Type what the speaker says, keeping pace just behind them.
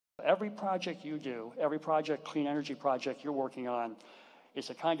every project you do, every project, clean energy project you're working on, is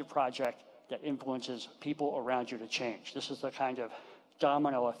the kind of project that influences people around you to change. This is the kind of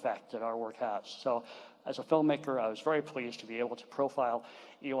domino effect that our work has. So as a filmmaker, I was very pleased to be able to profile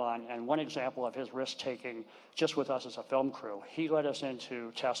Elon, and one example of his risk-taking just with us as a film crew. He led us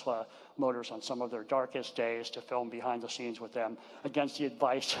into Tesla Motors on some of their darkest days to film behind the scenes with them against the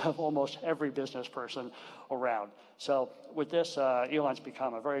advice of almost every business person around. So with this, Elon's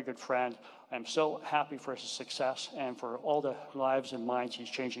become a very good friend. I'm so happy for his success and for all the lives and minds he's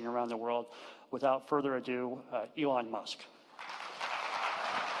changing around the world. Without further ado, Elon Musk.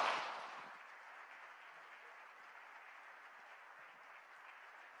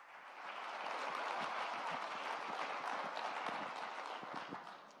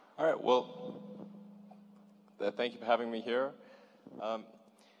 All right, well, thank you for having me here.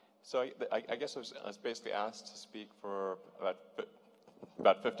 So I guess I was basically asked to speak for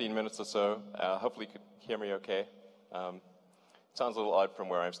about 15 minutes or so. Hopefully you could hear me okay. It sounds a little odd from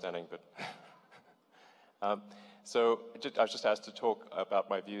where I'm standing, but so I was just asked to talk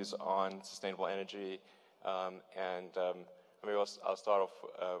about my views on sustainable energy, and maybe I'll start off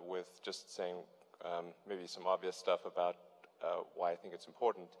with just saying maybe some obvious stuff about why I think it's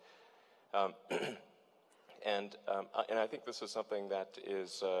important. And I think this is something that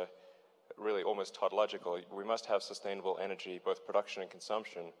is really almost tautological. We must have sustainable energy, both production and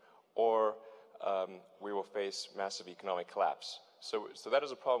consumption, or we will face massive economic collapse. So that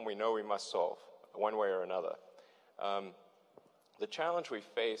is a problem we know we must solve, one way or another. The challenge we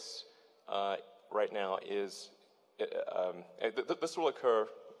face right now is, this will occur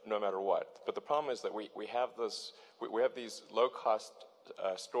no matter what, but the problem is that we have these low-cost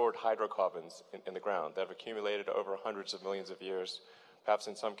stored hydrocarbons in the ground that have accumulated over hundreds of millions of years, perhaps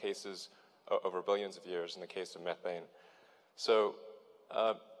in some cases over billions of years in the case of methane. So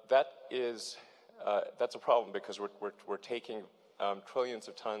that's a problem because we're taking trillions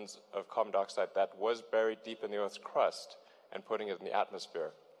of tons of carbon dioxide that was buried deep in the Earth's crust and putting it in the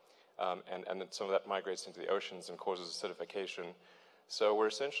atmosphere. And then some of that migrates into the oceans and causes acidification. So we're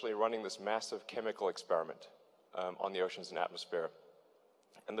essentially running this massive chemical experiment on the oceans and atmosphere.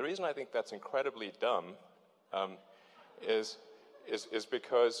 And the reason I think that's incredibly dumb is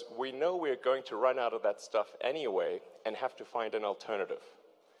because we know we're going to run out of that stuff anyway and have to find an alternative.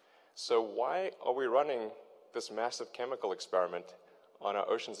 So why are we running this massive chemical experiment on our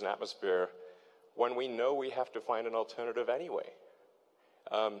oceans and atmosphere when we know we have to find an alternative anyway?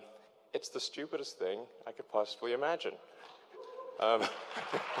 It's the stupidest thing I could possibly imagine. And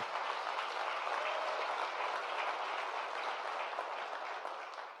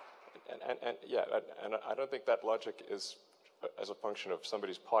I don't think that logic is as a function of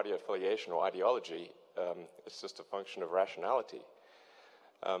somebody's party affiliation or ideology. It's just a function of rationality.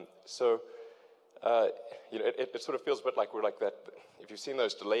 It sort of feels a bit like we're like that. If you've seen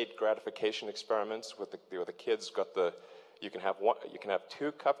those delayed gratification experiments with the kids got you can have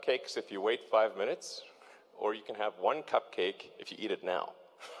two cupcakes if you wait 5 minutes, or you can have one cupcake if you eat it now.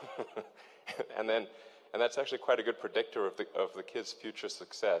 and that's actually quite a good predictor of the kid's future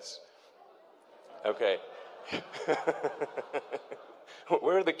success. Okay.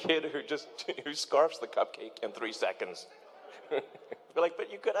 We're the kid who scarfs the cupcake in 3 seconds. We're like,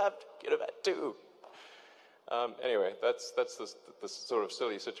 but you could have had two. Anyway, that's the sort of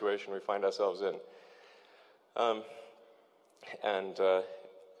silly situation we find ourselves in. So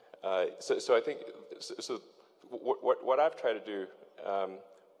I think what I've tried to do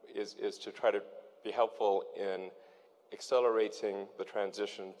is to try to be helpful in accelerating the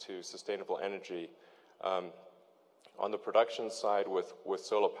transition to sustainable energy. On the production side with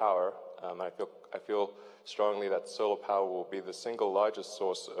solar power, I feel strongly that solar power will be the single largest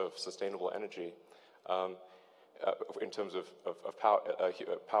source of sustainable energy in terms of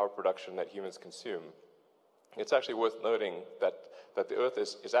power production that humans consume. It's actually worth noting that the Earth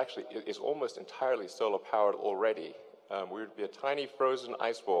is almost entirely solar powered already. We would be a tiny frozen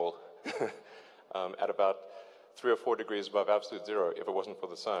ice ball at about 3 or 4 degrees above absolute zero if it wasn't for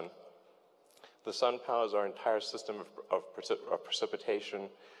the sun. The sun powers our entire system of precipitation.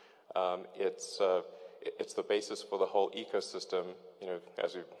 It's the basis for the whole ecosystem.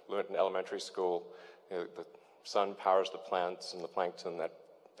 As we learned in elementary school, the sun powers the plants and the plankton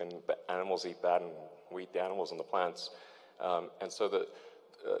then the animals eat that, and we eat the animals and the plants. And so the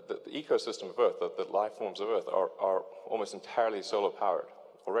ecosystem of Earth, the life forms of Earth, are almost entirely solar powered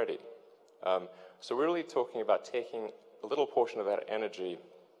already. So we're really talking about taking a little portion of that energy,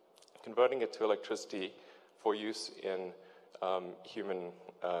 converting it to electricity for use in human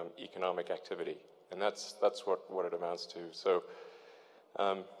economic activity, and that's what it amounts to. So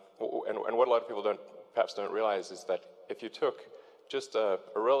and what a lot of people perhaps don't realize is that if you took just a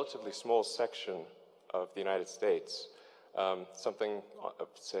relatively small section of the United States, something,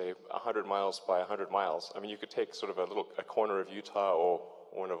 say, 100 miles by 100 miles. I mean, you could take sort of a corner of Utah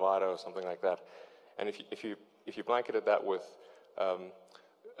or Nevada or something like that, and if you blanketed that with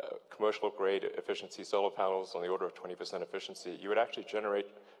commercial grade efficiency solar panels on the order of 20% efficiency, you would actually generate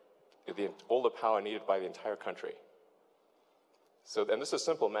all the power needed by the entire country. So, and this is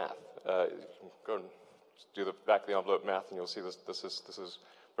simple math. Go and do the back of the envelope math, and you'll see this is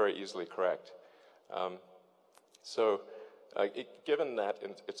very easily correct. Given that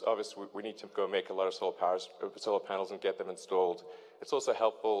it's obvious we need to go make a lot of solar panels and get them installed, it's also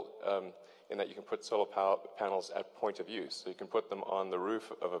helpful in that you can put solar panels at point of use. So you can put them on the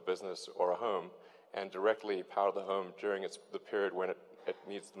roof of a business or a home and directly power the home during the period when it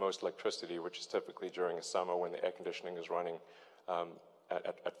needs the most electricity, which is typically during a summer when the air conditioning is running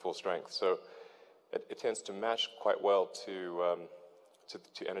at full strength. So it tends to match quite well to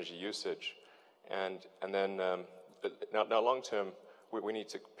energy usage. And then now long term, we need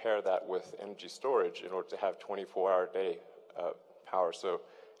to pair that with energy storage in order to have 24-hour day power. So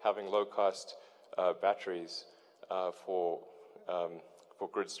having low-cost batteries for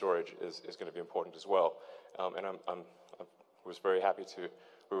grid storage is going to be important as well. And we were very happy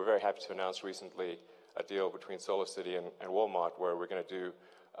to announce recently a deal between SolarCity and Walmart where we're going to do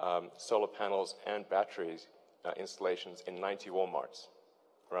solar panels and batteries installations in 90 Walmarts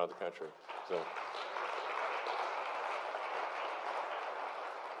around the country. So.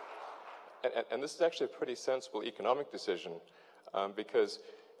 And this is actually a pretty sensible economic decision because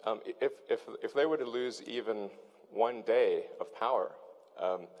if they were to lose even one day of power,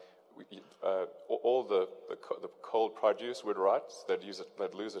 all the cold produce would rot. They'd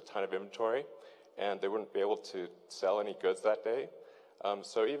lose a ton of inventory, and they wouldn't be able to sell any goods that day.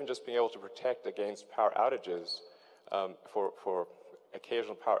 So even just being able to protect against power outages for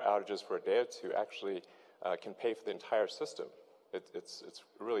occasional power outages for a day or two actually can pay for the entire system. It's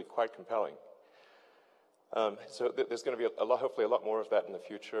really quite compelling. So there's going to be hopefully a lot more of that in the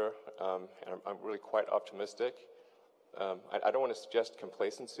future, and I'm really quite optimistic. I don't want to suggest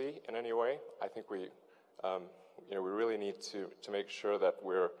complacency in any way. I think we really need to make sure that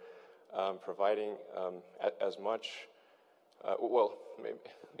we're providing as much.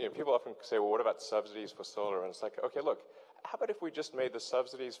 People often say, well, what about subsidies for solar? And it's like, okay, look, how about if we just made the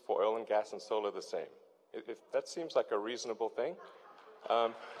subsidies for oil and gas and solar the same? If that seems like a reasonable thing.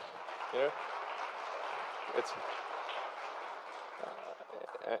 It's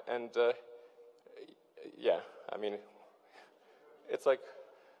I mean, it's like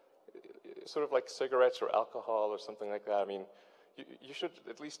sort of like cigarettes or alcohol or something like that. I mean, you should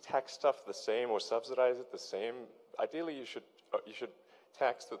at least tax stuff the same or subsidize it the same. Ideally, you should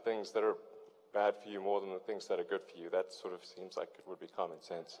tax the things that are bad for you more than the things that are good for you. That sort of seems like it would be common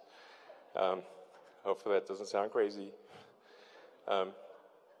sense. Hopefully that doesn't sound crazy.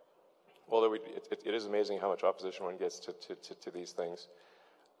 Although it is amazing how much opposition one gets to these things.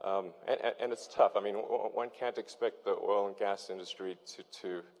 And it's tough. I mean, one can't expect the oil and gas industry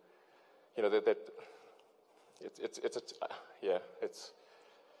to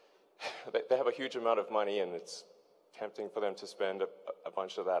they have a huge amount of money, and it's tempting for them to spend a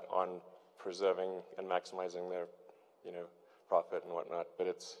bunch of that on preserving and maximizing their, profit and whatnot. But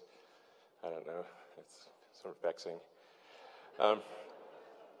I don't know, it's sort of vexing.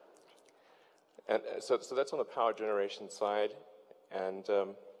 And so that's on the power generation side, and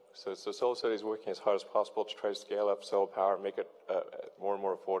so SolarCity is working as hard as possible to try to scale up solar power, make it more and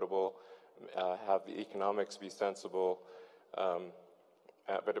more affordable, have the economics be sensible,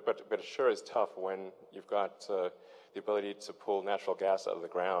 but it sure is tough when you've got the ability to pull natural gas out of the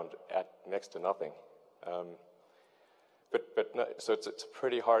ground at next to nothing. So it's a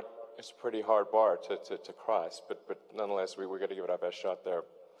pretty hard bar to cross, but nonetheless we're going to give it our best shot there.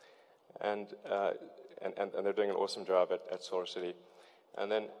 And they're doing an awesome job at SolarCity.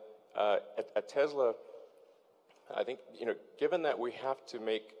 And then at Tesla, I think, given that we have to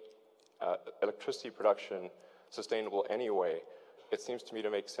make electricity production sustainable anyway, it seems to me to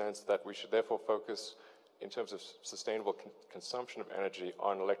make sense that we should therefore focus, in terms of sustainable consumption of energy,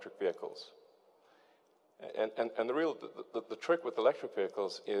 on electric vehicles. And the trick with electric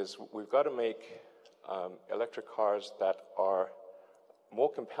vehicles is we've got to make electric cars that are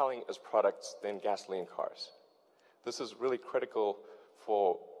more compelling as products than gasoline cars. This is really critical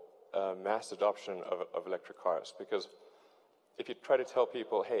for mass adoption of electric cars, because if you try to tell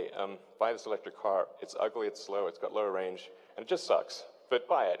people, hey, buy this electric car, it's ugly, it's slow, it's got low range, and it just sucks, but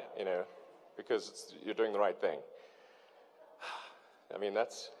buy it, because you're doing the right thing. I mean,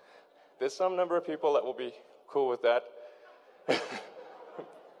 that's there's some number of people that will be cool with that,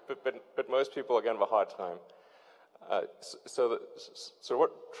 but most people are going to have a hard time. So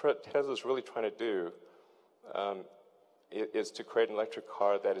what Tesla's really trying to do is to create an electric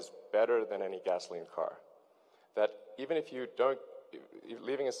car that is better than any gasoline car. That even if you don't,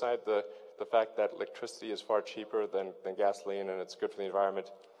 leaving aside the fact that electricity is far cheaper than gasoline and it's good for the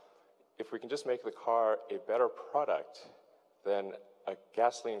environment, if we can just make the car a better product than a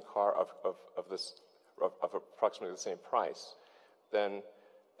gasoline car of approximately the same price, then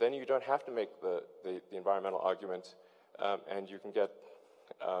you don't have to make the environmental argument, and you can get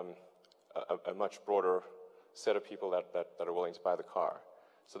a much broader set of people that are willing to buy the car.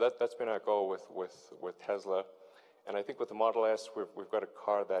 So that's been our goal with Tesla, and I think with the Model S, we've got a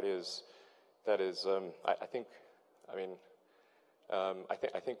car that is I think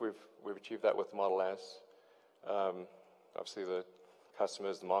we've achieved that with the Model S. Obviously, the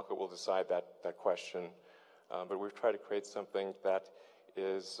customers, the market will decide that question, but we've tried to create something that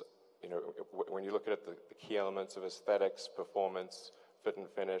is, when you look at the key elements of aesthetics, performance, fit and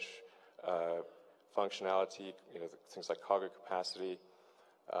finish, functionality, things like cargo capacity,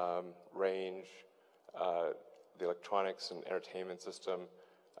 range, the electronics and entertainment system,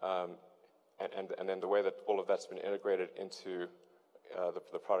 and then the way that all of that's been integrated into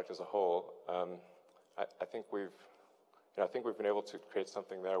the product as a whole. I think we've been able to create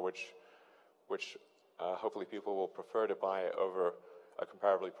something there which hopefully people will prefer to buy over a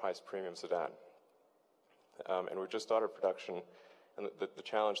comparably priced premium sedan. And we've just started production, and the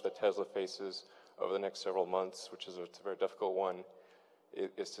challenge that Tesla faces over the next several months, which is it's a very difficult one,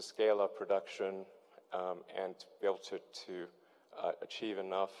 is to scale up production and to be able to achieve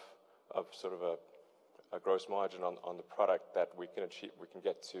enough of sort of a gross margin on the product that we can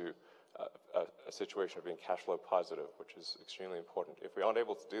get to a situation of being cash flow positive, which is extremely important. If we aren't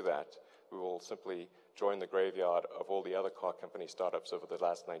able to do that, we will simply join the graveyard of all the other car company startups over the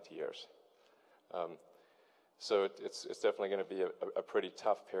last 90 years. So it's definitely going to be a pretty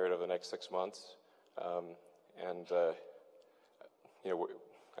tough period over the next 6 months, and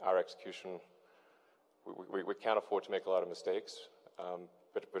our execution, we can't afford to make a lot of mistakes,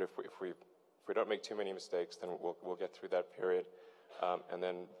 but if we don't make too many mistakes, then we'll get through that period, and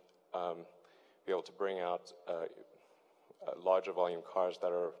then be able to bring out larger volume cars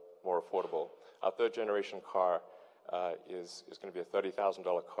that are more affordable. Our third generation car is going to be a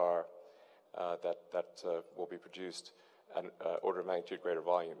 $30,000 car that will be produced at order of magnitude greater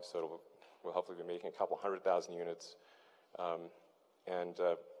volume. So we'll hopefully be making a couple 100,000 units, and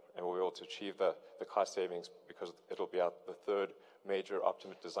we'll be able to achieve the cost savings because it'll be out the third major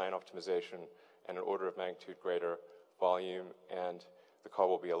design optimization and an order of magnitude greater volume, and the car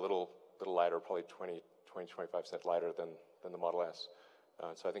will be a little lighter, probably 20-25% lighter than the Model S.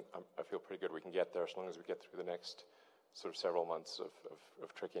 So I feel pretty good we can get there as long as we get through the next sort of several months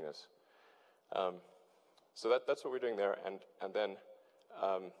of trickiness. So that's what we're doing there, and then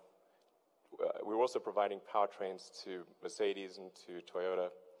we're also providing powertrains to Mercedes and to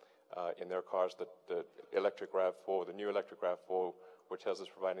Toyota in their cars. The electric RAV4, the new electric RAV4, where Tesla's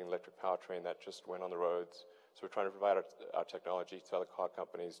providing electric powertrain that just went on the roads. So we're trying to provide our technology to other car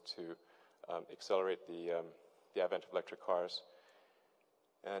companies to accelerate the advent of electric cars,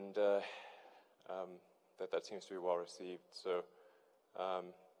 and that seems to be well received. So,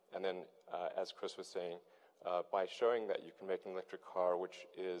 and then as Chris was saying, by showing that you can make an electric car, which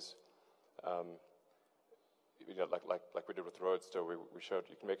is like we did with the Roadster, we showed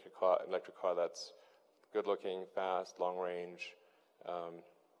you can make an electric car that's good looking, fast, long range.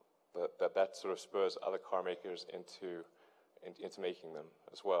 That sort of spurs other car makers into making them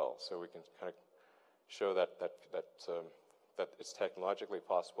as well. So we can kind of show that it's technologically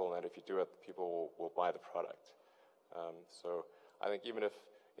possible, and if you do it, people will buy the product. So I think even if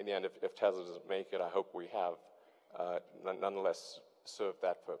in the end, if Tesla doesn't make it, I hope we have nonetheless served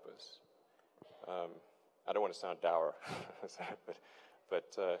that purpose. I don't want to sound dour,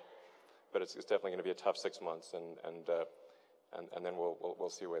 but it's definitely going to be a tough 6 months, and then we'll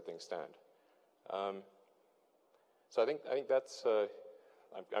see where things stand. So I think that's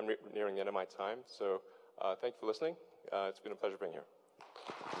I'm nearing the end of my time. So thank you for listening. It's been a pleasure being here.